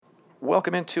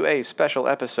Welcome into a special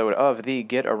episode of the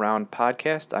Get Around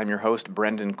podcast. I'm your host,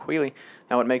 Brendan Quealy.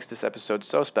 Now, what makes this episode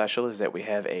so special is that we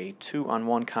have a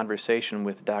two-on-one conversation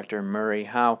with Dr. Murray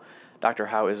Howe. Dr.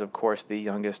 Howe is, of course, the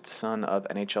youngest son of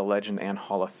NHL legend and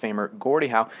Hall of Famer Gordie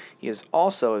Howe. He is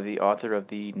also the author of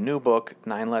the new book,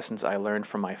 9 Lessons I Learned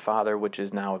from My Father, which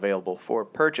is now available for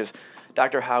purchase.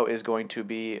 Dr. Howe is going to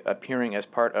be appearing as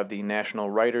part of the National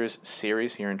Writers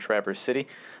Series here in Traverse City.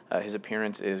 His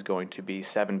appearance is going to be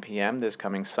 7 p.m. this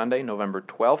coming Sunday, November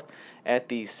 12th, at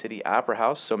the City Opera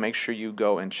House, so make sure you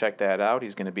go and check that out.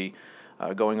 He's going to be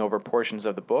going over portions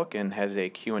of the book and has a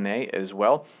Q&A as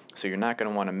well, so you're not going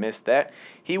to want to miss that.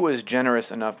 He was generous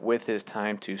enough with his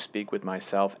time to speak with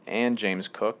myself and James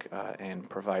Cook and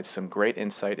provide some great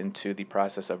insight into the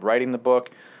process of writing the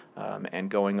book, and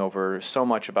going over so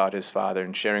much about his father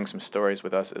and sharing some stories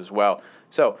with us as well.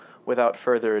 So, without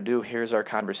further ado, here's our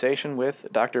conversation with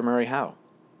Dr. Murray Howe.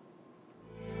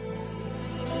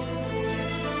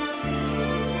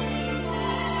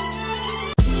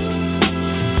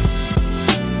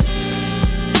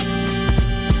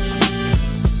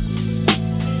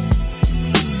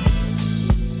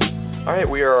 All right,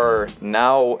 we are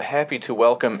now happy to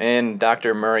welcome in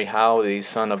Dr. Murray Howe, the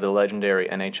son of the legendary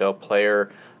NHL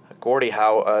player Gordie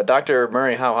Howe. Dr.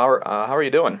 Murray Howe, how are you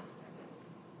doing?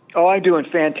 Oh, I'm doing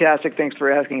fantastic. Thanks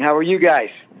for asking. How are you guys?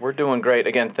 We're doing great.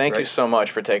 Again, thank you so much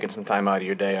for taking some time out of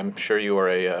your day. I'm sure you are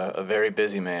a very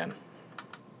busy man.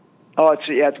 Oh,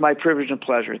 it's my privilege and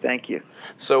pleasure. Thank you.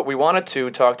 So we wanted to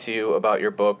talk to you about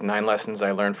your book, 9 Lessons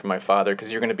I Learned from My Father,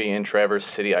 because you're going to be in Traverse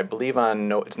City, I believe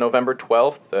it's November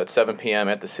 12th at 7 p.m.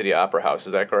 at the City Opera House.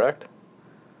 Is that correct?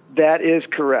 That is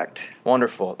correct.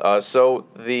 Wonderful. So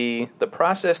the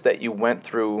process that you went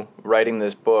through writing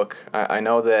this book, I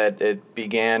know that it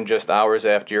began just hours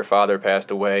after your father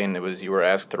passed away, and you were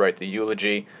asked to write the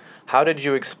eulogy. How did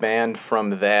you expand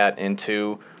from that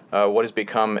into what has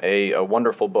become a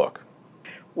wonderful book?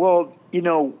 Well,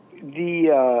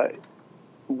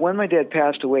 when my dad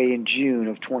passed away in June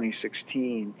of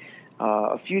 2016,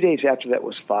 a few days after that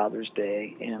was Father's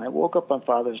Day, and I woke up on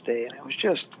Father's Day, and I was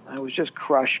just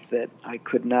crushed that I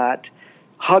could not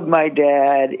hug my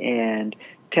dad and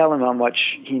tell him how much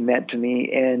he meant to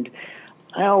me. And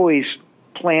I always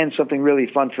planned something really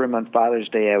fun for him on Father's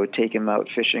Day. I would take him out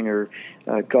fishing or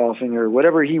golfing or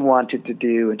whatever he wanted to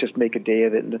do and just make a day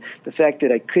of it. And the fact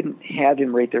that I couldn't have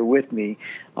him right there with me,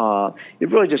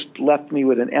 it really just left me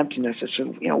with an emptiness. I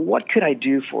said, what could I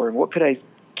do for him? What could I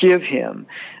give him?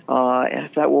 And I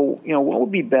thought, what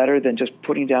would be better than just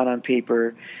putting down on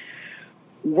paper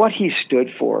what he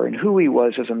stood for and who he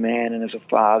was as a man and as a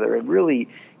father, and really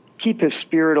keep his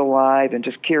spirit alive and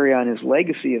just carry on his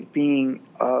legacy of being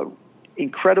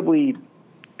incredibly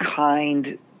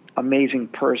kind, amazing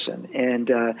person. And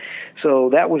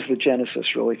so that was the genesis,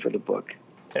 really, for the book.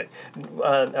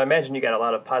 I imagine you got a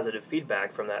lot of positive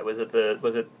feedback from that.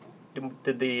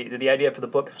 Did the idea for the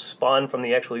book spawn from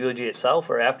the actual eulogy itself,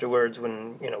 or afterwards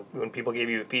when people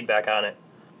gave you feedback on it?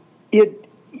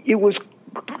 It was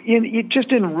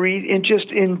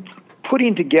in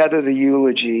putting together the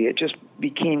eulogy. It just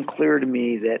became clear to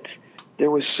me that there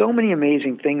was so many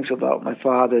amazing things about my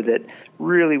father that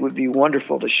really would be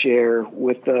wonderful to share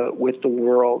with the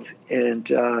world, and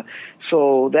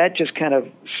so that just kind of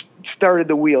started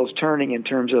the wheels turning in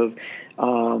terms of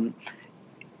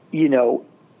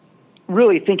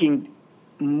really thinking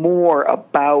more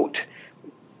about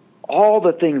all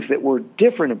the things that were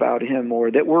different about him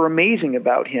or that were amazing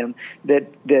about him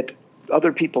that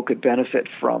other people could benefit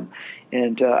from.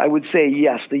 And I would say,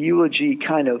 yes, the eulogy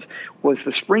kind of was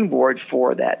the springboard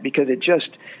for that, because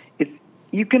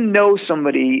you can know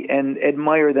somebody and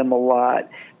admire them a lot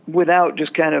without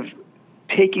just kind of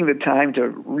taking the time to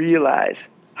realize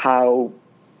how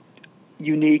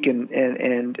unique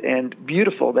and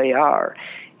beautiful they are.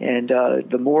 And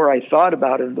the more I thought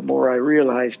about him, the more I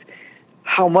realized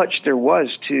how much there was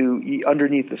to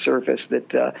underneath the surface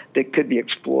that could be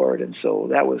explored. And so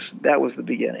that was the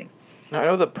beginning. Now, I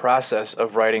know the process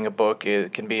of writing a book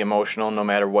can be emotional no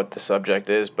matter what the subject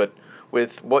is, but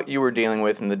with what you were dealing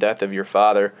with in the death of your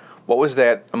father, what was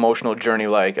that emotional journey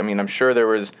like? I mean, I'm sure there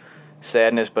was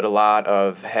sadness, but a lot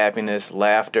of happiness,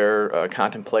 laughter,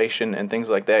 contemplation, and things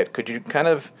like that. Could you kind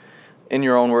of, in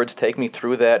your own words, take me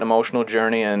through that emotional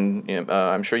journey? And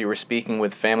I'm sure you were speaking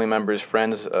with family members,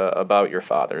 friends about your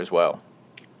father as well.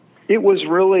 It was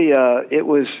really it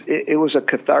was a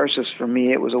catharsis for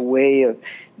me. It was a way of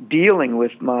dealing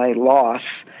with my loss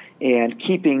and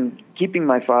keeping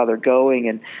my father going.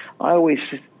 And I always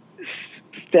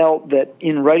felt that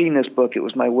in writing this book, it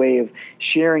was my way of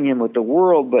sharing him with the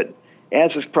world, but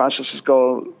as this process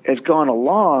has gone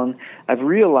along, I've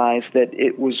realized that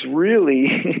it was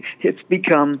really, it's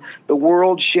become the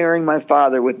world sharing my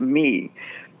father with me,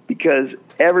 because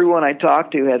everyone I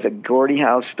talk to has a Gordie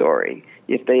Howe story.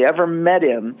 If they ever met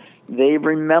him, they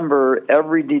remember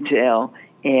every detail,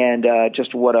 and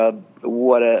just what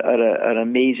an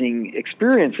amazing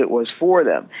experience it was for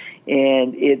them.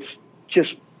 And it's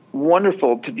just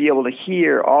wonderful to be able to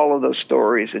hear all of those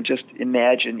stories and just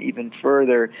imagine even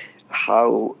further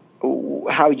how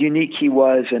unique he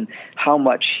was and how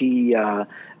much he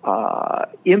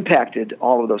impacted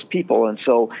all of those people. And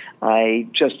so I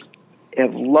just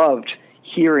have loved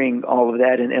hearing all of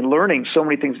that and learning so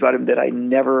many things about him that I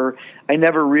never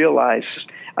realized.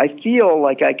 I feel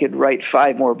like I could write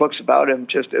 5 more books about him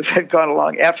just as I've gone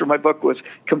along after my book was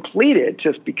completed,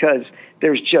 just because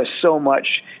there's just so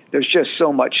much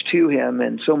to him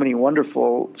and so many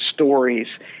wonderful stories.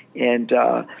 And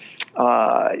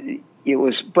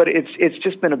it's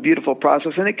just been a beautiful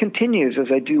process, and it continues as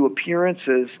I do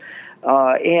appearances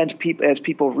and as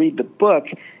people read the book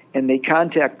and they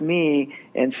contact me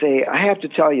and say, I have to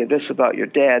tell you this about your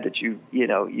dad that you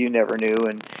never knew,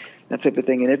 and that type of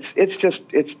thing. And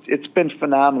it's been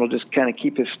phenomenal, just kind of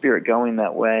keep his spirit going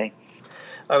that way.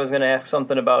 I was going to ask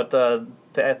something about to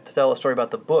tell a story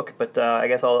about the book, but I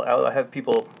guess I'll have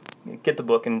people get the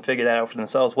book and figure that out for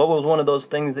themselves. What was one of those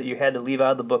things that you had to leave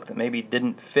out of the book that maybe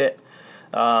didn't fit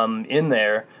in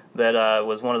there, that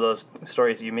was one of those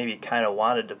stories that you maybe kind of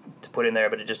wanted to put in there,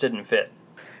 but it just didn't fit?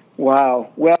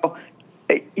 Wow. Well,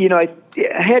 I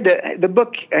had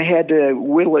to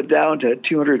whittle it down to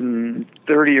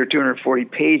 230 or 240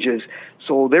 pages.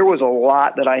 So there was a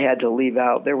lot that I had to leave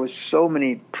out. There was so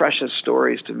many precious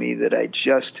stories to me that I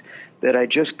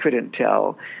just couldn't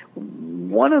tell.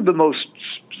 One of the most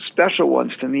special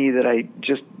ones to me that I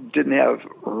just didn't have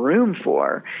room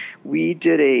for, we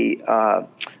did a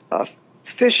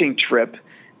fishing trip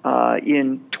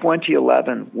in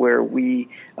 2011 where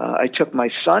I took my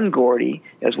son Gordie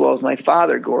as well as my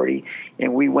father Gordie,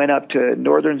 and we went up to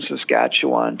northern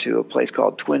Saskatchewan to a place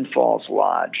called Twin Falls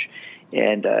Lodge.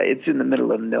 And it's in the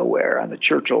middle of nowhere on the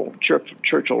Churchill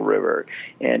River,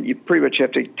 and you pretty much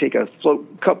have to take a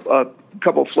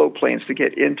couple float planes to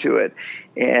get into it.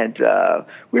 And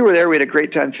we were there. We had a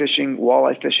great time fishing,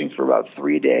 walleye fishing, for about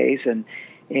 3 days. And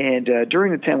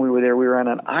during the time we were there, we were on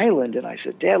an island. And I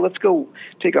said, Dad, let's go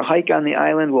take a hike on the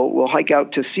island. We'll hike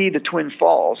out to see the Twin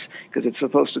Falls because it's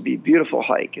supposed to be a beautiful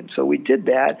hike. And so we did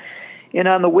that. And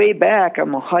on the way back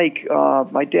on the hike,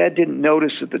 my dad didn't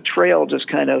notice that the trail just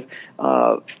kind of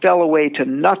fell away to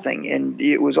nothing, and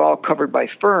it was all covered by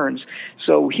ferns.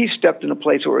 So he stepped in a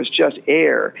place where it was just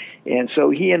air, and so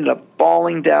he ended up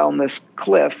falling down this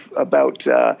cliff about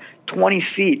 20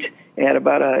 feet at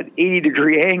about an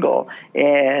 80-degree angle.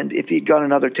 And if he'd gone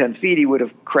another 10 feet, he would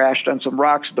have crashed on some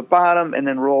rocks at the bottom and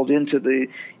then rolled into the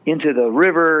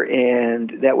river,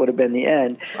 and that would have been the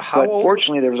end. But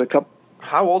fortunately, there was a couple.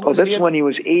 How old was he? This is when he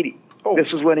was 80. Oh.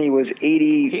 This was when he was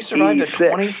 80. He survived 86. A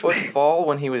 20-foot fall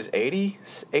when he was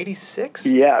 86?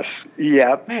 Yes.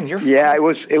 Yeah. Man, he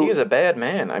is a bad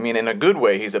man. I mean, in a good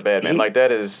way, he's a bad man.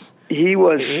 He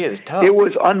is tough. It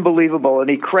was unbelievable. And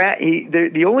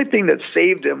the only thing that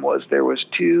saved him was there was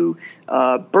 2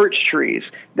 birch trees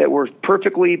that were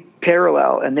perfectly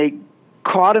parallel, and they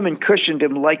caught him and cushioned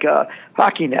him like a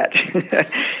hockey net.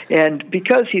 And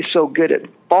because he's so good at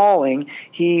falling,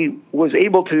 he was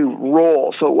able to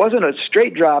roll. So it wasn't a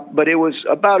straight drop, but it was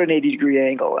about an 80-degree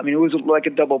angle. I mean, it was like a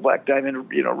double black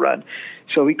diamond, run.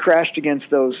 So he crashed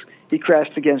against those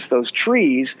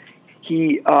trees.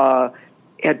 He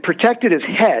had protected his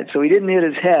head, so he didn't hit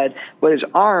his head, but his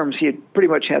arms, he had pretty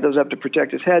much had those up to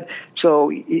protect his head.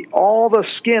 So all the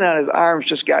skin on his arms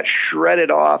just got shredded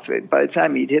off by the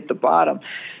time he'd hit the bottom.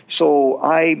 So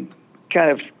I kind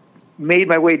of made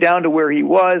my way down to where he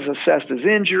was, assessed his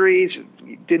injuries.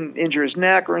 He didn't injure his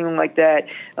neck or anything like that,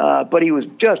 but he was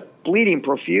just bleeding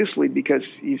profusely because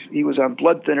he was on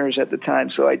blood thinners at the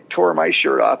time. So I tore my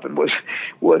shirt off and was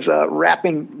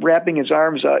wrapping his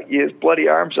arms up, his bloody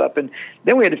arms up, and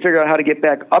then we had to figure out how to get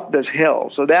back up this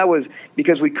hill. So that was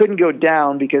because we couldn't go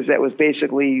down because that was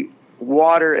basically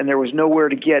water and there was nowhere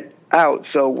to get out.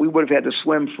 So we would have had to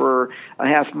swim for a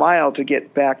half mile to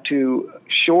get back to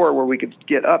shore where we could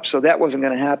get up. So that wasn't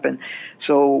going to happen.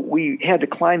 So we had to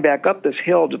climb back up this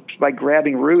hill by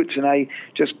grabbing roots, and I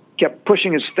just kept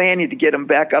pushing his fanny to get him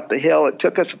back up the hill. It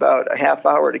took us about a half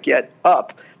hour to get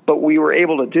up, but we were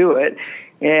able to do it.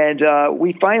 And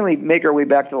we finally make our way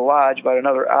back to the lodge, about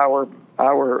another hour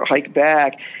hike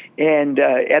back. And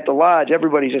at the lodge,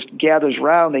 everybody just gathers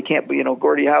around. They can't,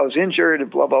 Gordie Howe is injured and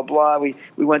blah, blah, blah. We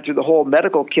went through the whole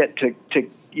medical kit to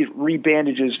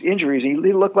rebandage his injuries.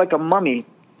 He looked like a mummy.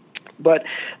 But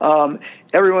one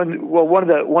of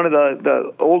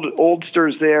the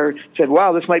oldsters there said,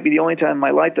 "Wow, this might be the only time in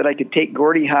my life that I could take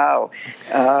Gordie Howe."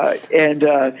 And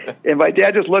my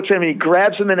dad just looks at him and he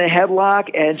grabs him in a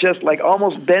headlock and just like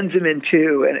almost bends him in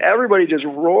two. And everybody just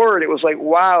roared. It was like,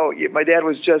 wow, my dad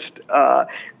was just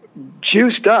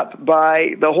juiced up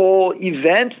by the whole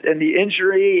event and the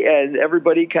injury and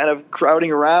everybody kind of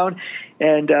crowding around.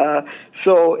 And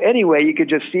so anyway, you could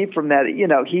just see from that,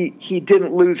 he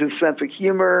didn't lose his sense of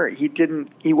humor.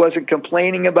 He wasn't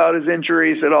complaining about his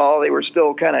injuries at all. They were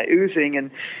still kind of oozing. And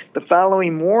the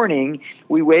following morning,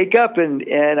 we wake up and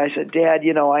I said, "Dad,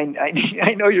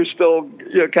 I know you're still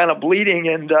kind of bleeding,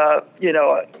 and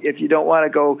if you don't want to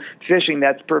go fishing,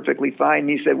 that's perfectly fine." And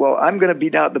he said, "Well, I'm going to be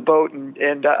down at the boat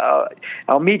and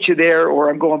I'll meet you there,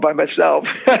 or I'm going by myself."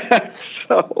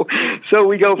 So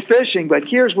we go fishing. But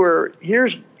here's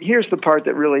the part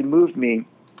that really moved me.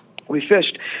 We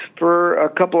fished for a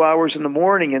couple hours in the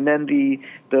morning, and then the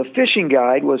fishing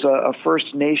guide was a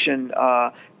First Nation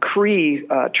Cree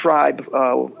tribe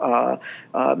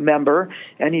member,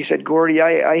 and he said, "Gordie,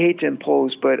 I hate to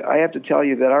impose, but I have to tell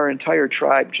you that our entire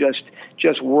tribe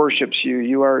just worships you.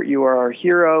 You are our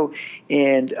hero,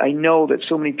 and I know that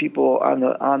so many people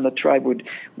on the tribe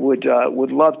would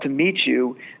love to meet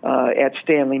you at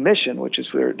Stanley Mission, which is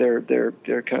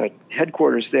their kind of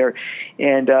headquarters there."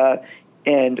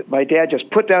 And my dad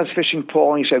just put down his fishing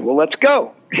pole and he said, "Well, let's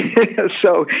go."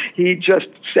 So he just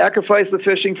sacrificed the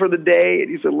fishing for the day. And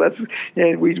he said,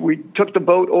 and we took the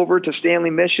boat over to Stanley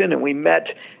Mission, and we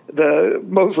met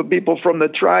most of the people from the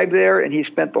tribe there, and he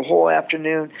spent the whole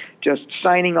afternoon just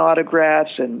signing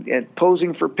autographs and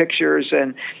posing for pictures.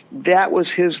 And that was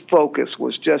his focus,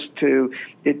 was just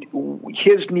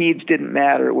his needs didn't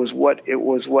matter. It was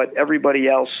what everybody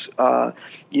else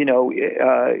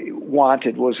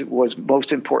wanted was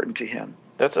most important to him.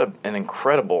 That's an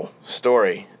incredible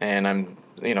story, and I'm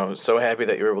so happy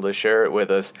that you're able to share it with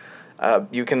us.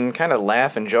 You can kind of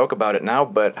laugh and joke about it now,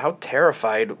 but how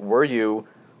terrified were you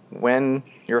when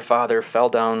your father fell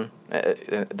down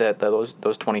those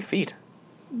 20 feet?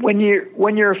 When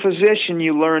you're a physician,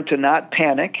 you learn to not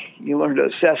panic. You learn to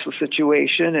assess the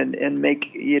situation and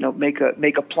make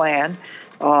a plan.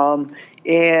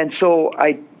 And so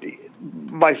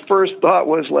my first thought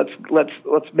was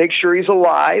let's make sure he's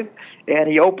alive. And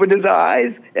he opened his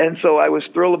eyes, and so I was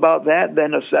thrilled about that.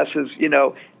 Then assess his,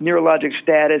 neurologic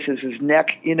status. Is his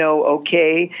neck,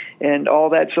 okay, and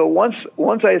all that. So once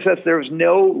I assessed there was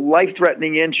no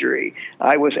life-threatening injury,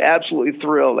 I was absolutely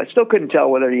thrilled. I still couldn't tell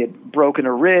whether he had broken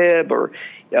a rib or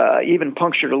even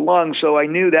punctured a lung, so I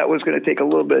knew that was going to take a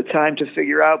little bit of time to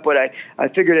figure out. But I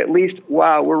figured at least,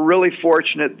 wow, we're really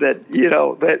fortunate that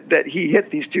that he hit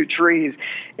these two trees.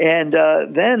 And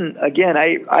then again,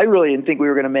 I really didn't think we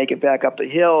were going to make it back up the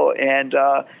hill, and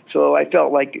so I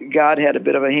felt like God had a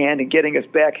bit of a hand in getting us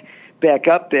back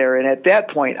up there. And at that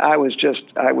point, I was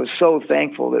so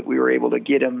thankful that we were able to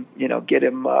get him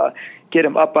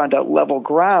up onto level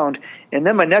ground. And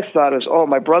then my next thought was, oh,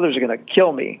 my brothers are going to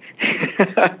kill me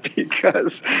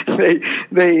because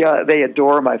they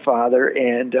adore my father,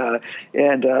 and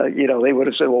they would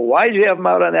have said, well, why did you have him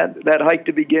out on that hike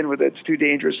to begin with? It's too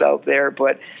dangerous out there.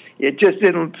 But it just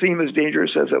didn't seem as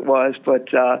dangerous as it was. But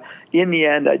in the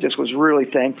end, I just was really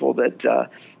thankful that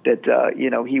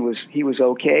he was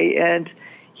okay. And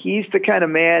he's the kind of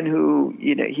man who,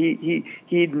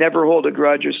 he'd never hold a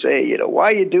grudge or say, why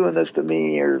are you doing this to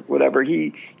me or whatever.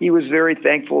 He was very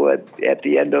thankful at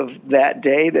the end of that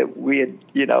day that we had,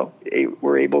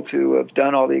 were able to have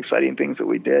done all the exciting things that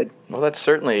we did. Well, that's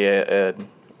certainly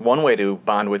one way to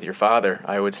bond with your father,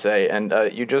 I would say. And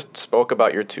you just spoke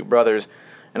about your two brothers,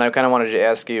 and I kind of wanted to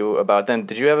ask you about them.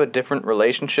 Did you have a different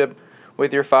relationship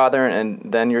with your father and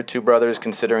then your two brothers,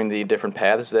 considering the different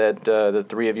paths that the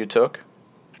three of you took?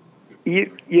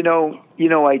 I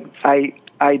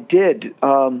did.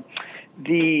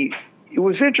 It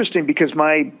was interesting because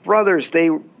my brothers, they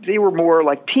were more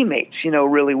like teammates,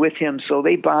 really with him. So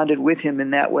they bonded with him in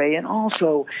that way. And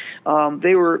also,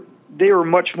 they were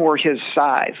much more his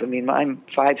size. I mean, I'm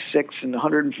 5'6" and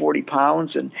 140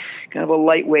 pounds and kind of a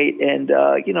lightweight. And,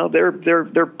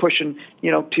 they're pushing,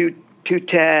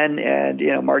 210,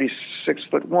 and, Marty's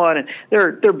 6'1", and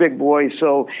they're big boys.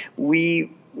 So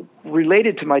we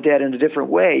related to my dad in a different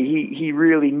way. He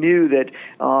really knew that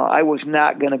I was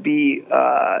not going to be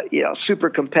super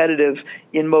competitive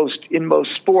in most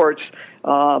sports,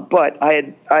 but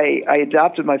I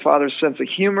adopted my father's sense of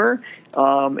humor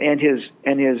and his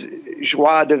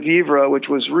joie de vivre, which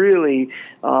was really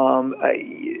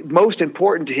most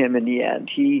important to him in the end.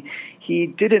 he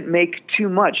didn't make too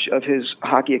much of his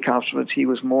hockey accomplishments. He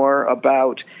was more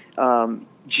about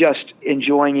just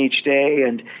enjoying each day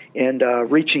and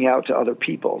reaching out to other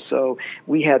people. So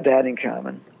we had that in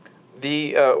common.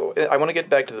 I want to get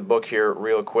back to the book here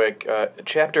real quick.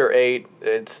 Chapter 8,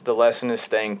 the lesson is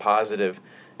staying positive.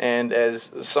 And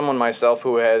as someone myself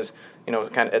who has,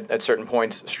 kind of at certain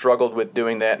points struggled with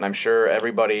doing that, and I'm sure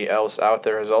everybody else out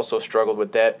there has also struggled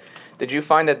with that, did you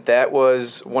find that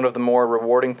was one of the more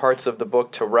rewarding parts of the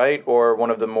book to write, or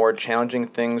one of the more challenging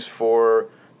things for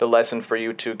the lesson for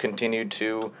you to continue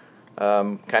to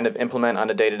kind of implement on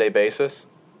a day-to-day basis?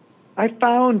 I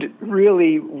found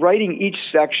really writing each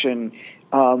section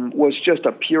was just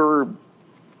a pure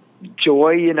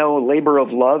joy, labor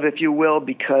of love, if you will,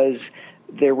 because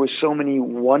there was so many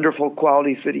wonderful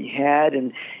qualities that he had,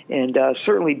 and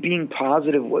certainly being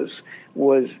positive was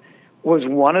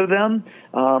one of them.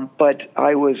 But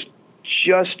I was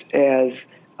just as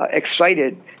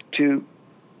excited to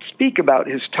speak about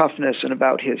his toughness and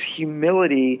about his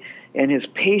humility and his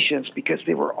patience, because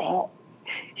they were all.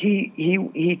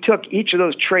 He took each of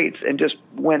those traits and just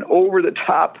went over the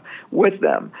top with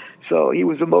them. So he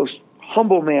was the most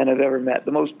humble man I've ever met,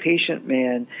 the most patient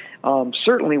man,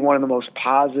 certainly one of the most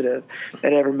positive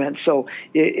that I ever met. So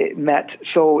it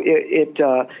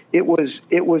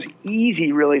was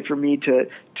easy really for me to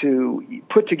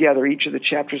put together each of the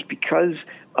chapters because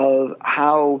of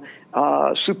how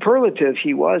superlative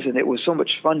he was, and it was so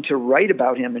much fun to write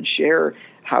about him and share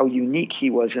how unique he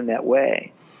was in that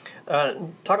way.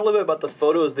 Talk a little bit about the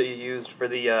photos that you used for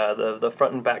the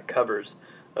front and back covers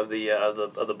of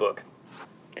the book.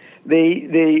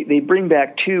 They bring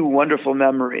back two wonderful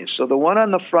memories. So the one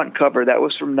on the front cover, that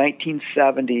was from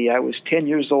 1970. I was 10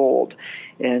 years old,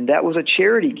 and that was a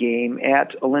charity game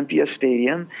at Olympia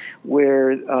Stadium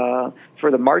where for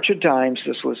the March of Dimes,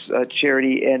 this was a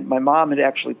charity, and my mom had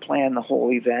actually planned the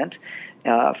whole event.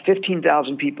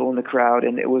 15,000 people in the crowd,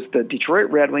 and it was the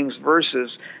Detroit Red Wings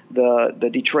versus the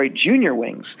Detroit Junior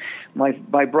Wings.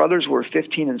 My brothers were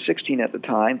 15 and 16 at the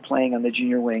time, playing on the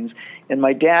Junior Wings, and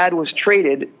my dad was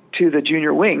traded to the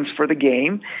Junior Wings for the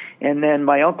game, and then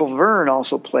my Uncle Vern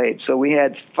also played. So we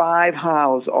had 5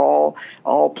 Howes all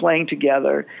playing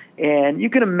together, and you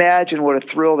can imagine what a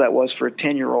thrill that was for a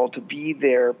 10-year-old to be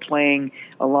there playing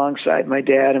alongside my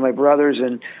dad and my brothers.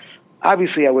 And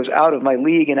obviously, I was out of my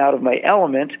league and out of my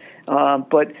element,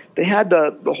 but they had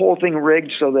the whole thing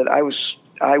rigged so that I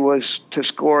was to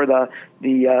score the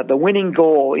winning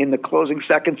goal in the closing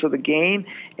seconds of the game,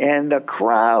 and the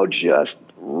crowd just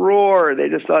roared. They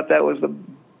just thought that was the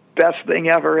best thing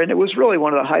ever, and it was really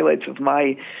one of the highlights of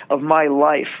my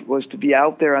life, was to be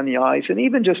out there on the ice, and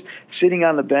even just sitting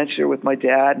on the bench there with my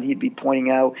dad, and he'd be pointing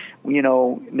out,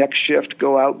 next shift,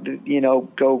 go out,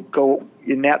 go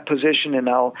in that position, and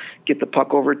I'll get the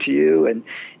puck over to you,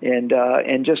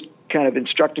 and just kind of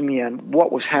instructing me on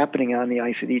what was happening on the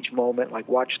ice at each moment, like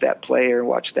watch that player,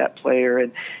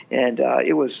 and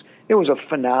it was a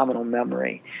phenomenal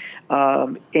memory.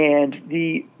 And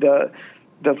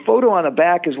the photo on the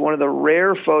back is one of the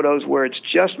rare photos where it's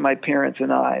just my parents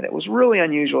and I. That was really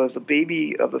unusual. As the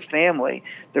baby of the family,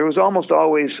 there was almost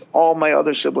always all my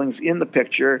other siblings in the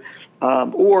picture,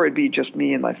 or it'd be just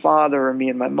me and my father or me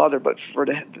and my mother. But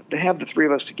to have the three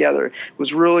of us together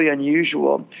was really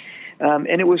unusual.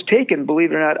 And it was taken,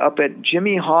 believe it or not, up at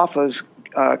Jimmy Hoffa's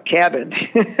cabin.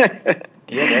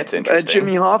 Yeah, that's interesting.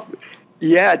 Jimmy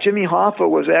Hoffa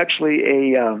was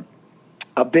actually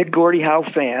a big Gordie Howe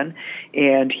fan,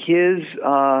 and his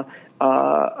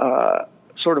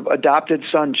sort of adopted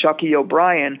son, Chucky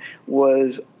O'Brien,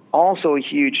 was also a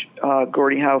huge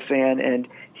Gordie Howe fan, and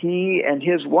he and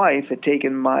his wife had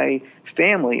taken my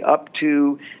family up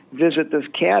to visit this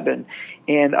cabin.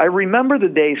 And I remember the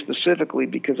day specifically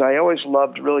because I always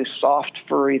loved really soft,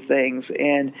 furry things.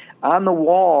 And on the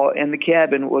wall in the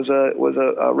cabin was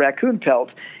a raccoon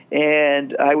pelt.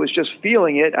 And I was just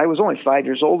feeling it. I was only 5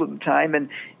 years old at the time.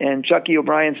 And Chucky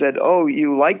O'Brien said, "Oh,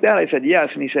 you like that?" I said, "Yes."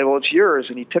 And he said, "Well, it's yours."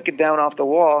 And he took it down off the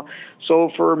wall.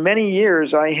 So for many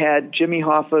years, I had Jimmy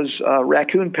Hoffa's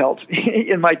raccoon pelt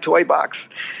in my toy box.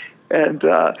 And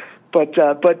But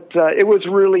it was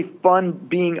really fun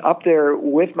being up there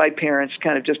with my parents,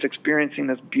 kind of just experiencing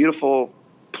this beautiful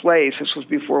place. This was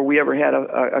before we ever had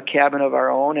a cabin of our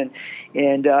own,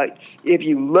 And if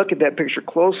you look at that picture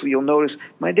closely, you'll notice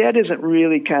my dad isn't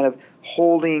really kind of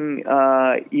holding,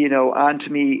 onto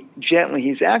me gently.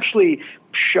 He's actually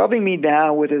shoving me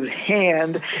down with his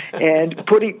hand and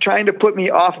trying to put me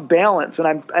off balance.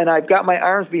 And I've got my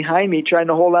arms behind me trying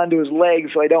to hold onto his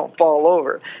legs so I don't fall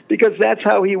over, because that's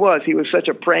how he was. He was such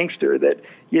a prankster that,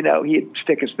 he'd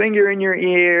stick his finger in your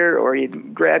ear, or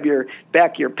he'd grab your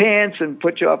back of your pants and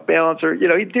put you off balance, or,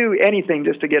 he'd do anything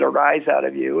just to get a rise out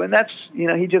of you. And that's,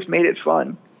 he just made it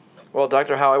fun. Well,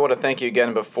 Dr. Howe, I want to thank you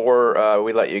again. Before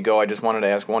we let you go, I just wanted to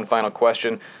ask one final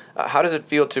question. How does it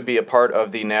feel to be a part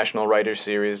of the National Writers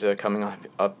Series coming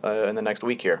up in the next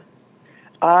week here?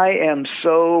 I am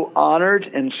so honored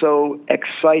and so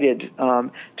excited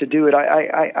to do it.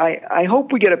 I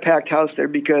hope we get a packed house there,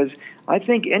 because I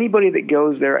think anybody that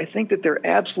goes there, I think that they're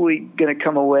absolutely going to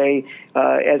come away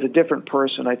as a different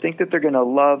person. I think that they're going to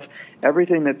love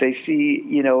everything that they see,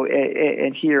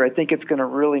 and hear. I think it's going to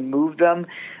really move them.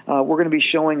 We're going to be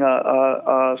showing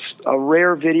a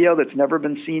rare video that's never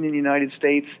been seen in the United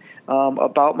States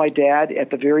about my dad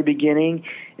at the very beginning,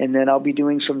 and then I'll be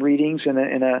doing some readings in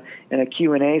a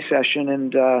Q&A session,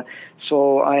 and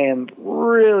so I am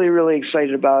really, really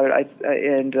excited about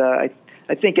it.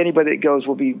 I think anybody that goes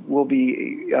will be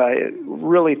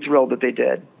really thrilled that they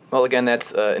did. Well, again,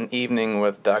 that's an evening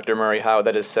with Dr. Murray Howe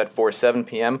that is set for 7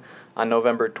 p.m. on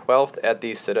November 12th at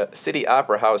the City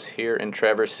Opera House here in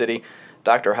Traverse City.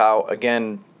 Dr. Howe,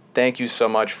 again, thank you so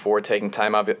much for taking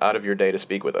time out of your day to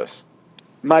speak with us.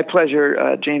 My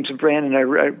pleasure, James and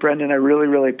Brandon. Brendan, I really,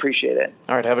 really appreciate it.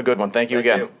 All right, have a good one. Thank you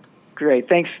again. Great.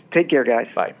 Thanks. Take care, guys.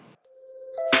 Bye.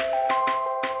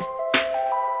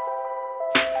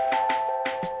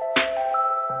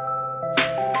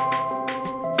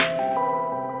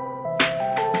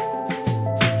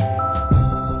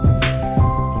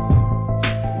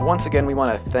 Once again, we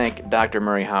want to thank Dr.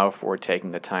 Murray Howe for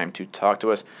taking the time to talk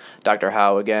to us. Dr.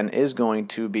 Howe, again, is going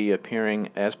to be appearing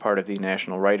as part of the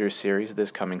National Writers Series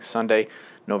this coming Sunday,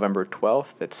 November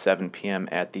 12th at 7 p.m.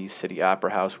 at the City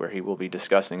Opera House, where he will be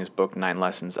discussing his book, 9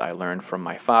 Lessons I Learned from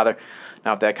My Father.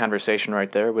 Now, if that conversation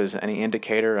right there was any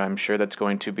indicator, I'm sure that's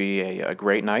going to be a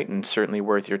great night and certainly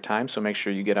worth your time, so make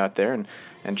sure you get out there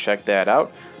and check that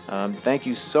out. Thank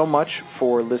you so much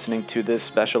for listening to this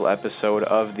special episode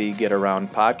of the Get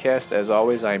Around podcast. As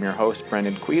always, I am your host,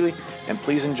 Brendan Quealy, and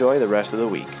please enjoy the rest of the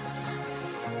week.